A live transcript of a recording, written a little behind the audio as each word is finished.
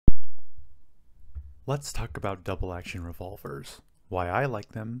Let's talk about double action revolvers, why I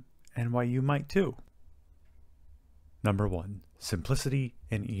like them, and why you might too. Number 1. Simplicity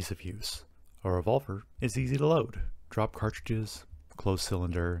and ease of use. A revolver is easy to load. Drop cartridges, close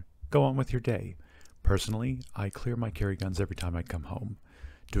cylinder, go on with your day. Personally, I clear my carry guns every time I come home.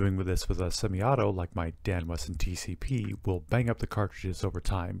 Doing this with a semi-auto like my Dan Wesson TCP will bang up the cartridges over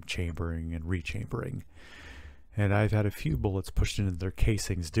time, chambering and rechambering. And I've had a few bullets pushed into their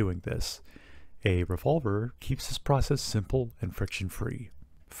casings doing this. A revolver keeps this process simple and friction-free.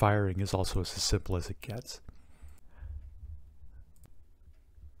 Firing is also as simple as it gets.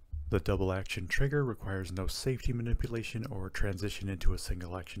 The double action trigger requires no safety manipulation or transition into a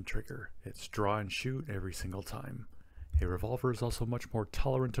single action trigger. It's draw and shoot every single time. A revolver is also much more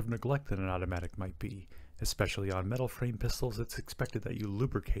tolerant of neglect than an automatic might be. Especially on metal frame pistols, it's expected that you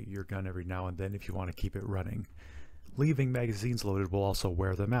lubricate your gun every now and then if you want to keep it running. Leaving magazines loaded will also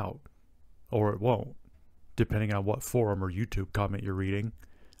wear them out. Or it won't, depending on what forum or YouTube comment you're reading.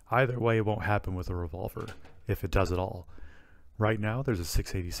 Either way, it won't happen with a revolver, if it does at all. Right now, there's a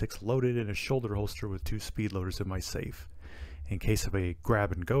 686 loaded in a shoulder holster with 2 speed loaders in my safe. In case of a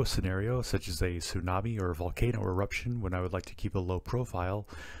grab and go scenario, such as a tsunami or volcano eruption when I would like to keep a low profile,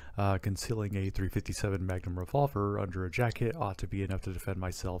 concealing a 357 Magnum revolver under a jacket ought to be enough to defend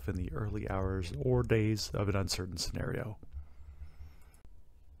myself in the early hours or days of an uncertain scenario.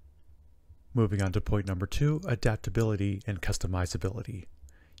 Moving on to point number 2, adaptability and customizability.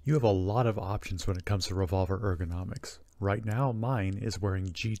 You have a lot of options when it comes to revolver ergonomics. Right now, mine is wearing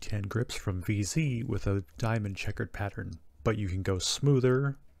G10 grips from VZ with a diamond checkered pattern, but you can go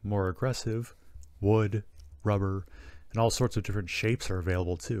smoother, more aggressive, wood, rubber, and all sorts of different shapes are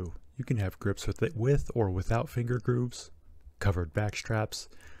available too. You can have grips with or without finger grooves, covered back straps,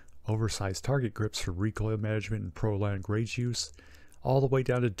 oversized target grips for recoil management and prolonged range use, all the way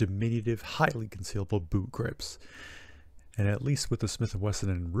down to diminutive, highly concealable boot grips. And at least with the Smith & Wesson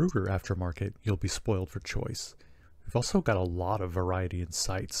and Ruger aftermarket, you'll be spoiled for choice. We've also got a lot of variety in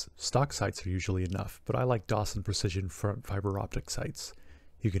sights. Stock sights are usually enough, but I like Dawson Precision front fiber optic sights.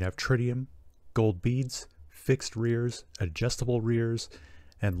 You can have tritium, gold beads, fixed rears, adjustable rears,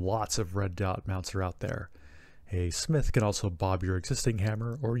 and lots of red dot mounts are out there. A Smith can also bob your existing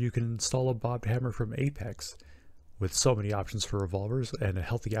hammer, or you can install a bobbed hammer from Apex. With so many options for revolvers and a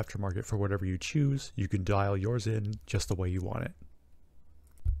healthy aftermarket for whatever you choose, you can dial yours in just the way you want it.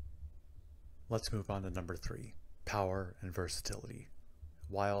 Let's move on to number 3, power and versatility.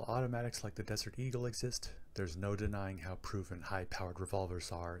 While automatics like the Desert Eagle exist, there's no denying how proven high-powered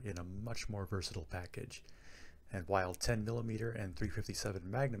revolvers are in a much more versatile package. And while 10mm and 357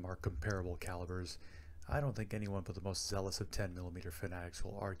 Magnum are comparable calibers, I don't think anyone but the most zealous of 10mm fanatics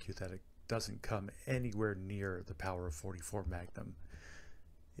will argue that it doesn't come anywhere near the power of 44 Magnum.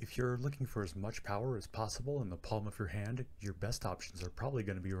 If you're looking for as much power as possible in the palm of your hand, your best options are probably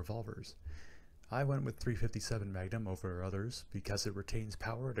going to be revolvers. I went with 357 Magnum over others because it retains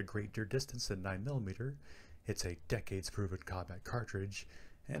power at a greater distance than 9mm, it's a decades-proven combat cartridge,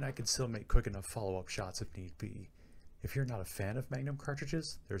 and I can still make quick enough follow-up shots if need be. If you're not a fan of Magnum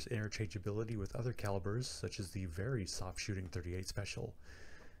cartridges, there's interchangeability with other calibers, such as the very soft-shooting 38 Special.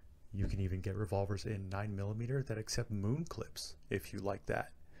 You can even get revolvers in 9mm that accept moon clips, if you like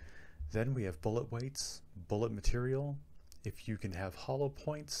that. Then we have bullet weights, bullet material, if you can have hollow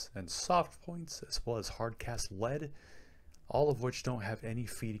points and soft points, as well as hard cast lead, all of which don't have any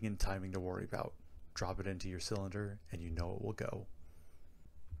feeding and timing to worry about. Drop it into your cylinder and you know it will go.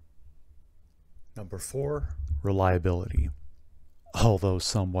 Number 4, reliability. Although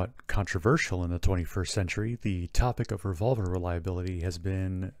somewhat controversial in the 21st century, the topic of revolver reliability has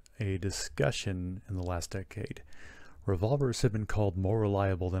been a discussion in the last decade. Revolvers have been called more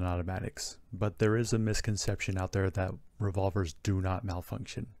reliable than automatics, but there is a misconception out there that revolvers do not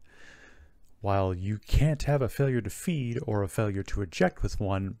malfunction. While you can't have a failure to feed or a failure to eject with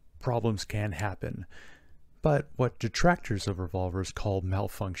one, problems can happen. But what detractors of revolvers call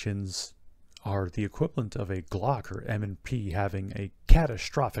malfunctions are the equivalent of a Glock or M&P having a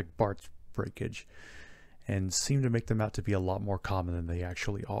catastrophic Bart's breakage, and seem to make them out to be a lot more common than they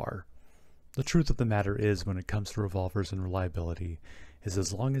actually are. The truth of the matter is, when it comes to revolvers and reliability, is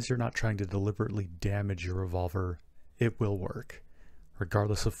as long as you're not trying to deliberately damage your revolver, it will work.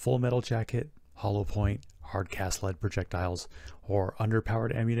 Regardless of full metal jacket, hollow point, hard cast lead projectiles, or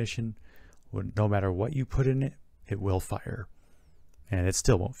underpowered ammunition, no matter what you put in it, it will fire. And it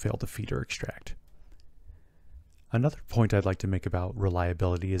still won't fail to feed or extract. Another point I'd like to make about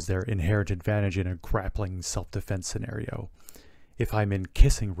reliability is their inherent advantage in a grappling self-defense scenario. If I'm in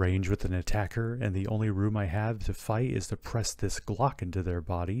kissing range with an attacker and the only room I have to fight is to press this Glock into their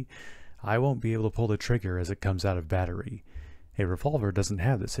body, I won't be able to pull the trigger as it comes out of battery. A revolver doesn't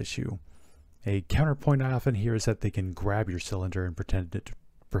have this issue. A counterpoint I often hear is that they can grab your cylinder and prevent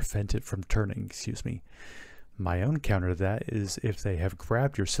it from turning, My own counter to that is if they have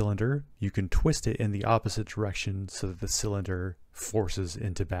grabbed your cylinder, you can twist it in the opposite direction so that the cylinder forces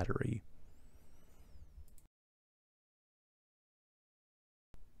into battery.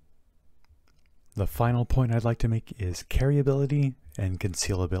 The final point I'd like to make is carryability and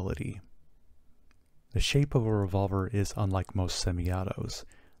concealability. The shape of a revolver is unlike most semi-autos.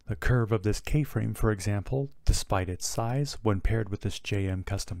 The curve of this K-frame, for example, despite its size, when paired with this JM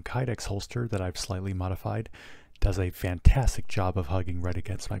custom Kydex holster that I've slightly modified, does a fantastic job of hugging right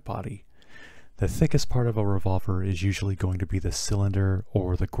against my body. The thickest part of a revolver is usually going to be the cylinder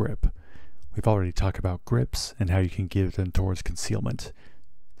or the grip. We've already talked about grips and how you can give them towards concealment.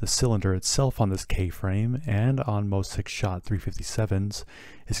 The cylinder itself on this K-frame and on most 6-shot 357s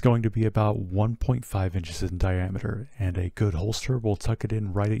is going to be about 1.5 inches in diameter, and a good holster will tuck it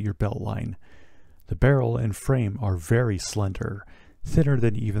in right at your belt line. The barrel and frame are very slender, thinner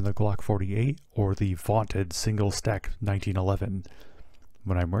than even the Glock 48 or the vaunted single-stack 1911.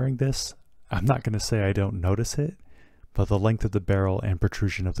 When I'm wearing this, I'm not going to say I don't notice it, but the length of the barrel and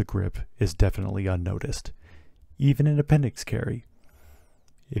protrusion of the grip is definitely unnoticed, even in appendix carry.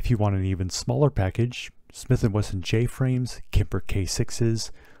 If you want an even smaller package, Smith & Wesson J-frames, Kemper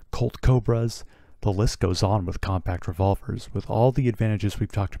K6s, Colt Cobras, the list goes on with compact revolvers with all the advantages we've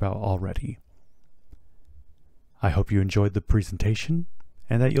talked about already. I hope you enjoyed the presentation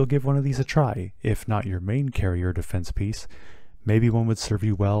and that you'll give one of these a try. If not your main carrier defense piece, maybe one would serve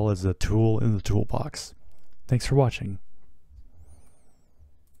you well as a tool in the toolbox. Thanks for watching.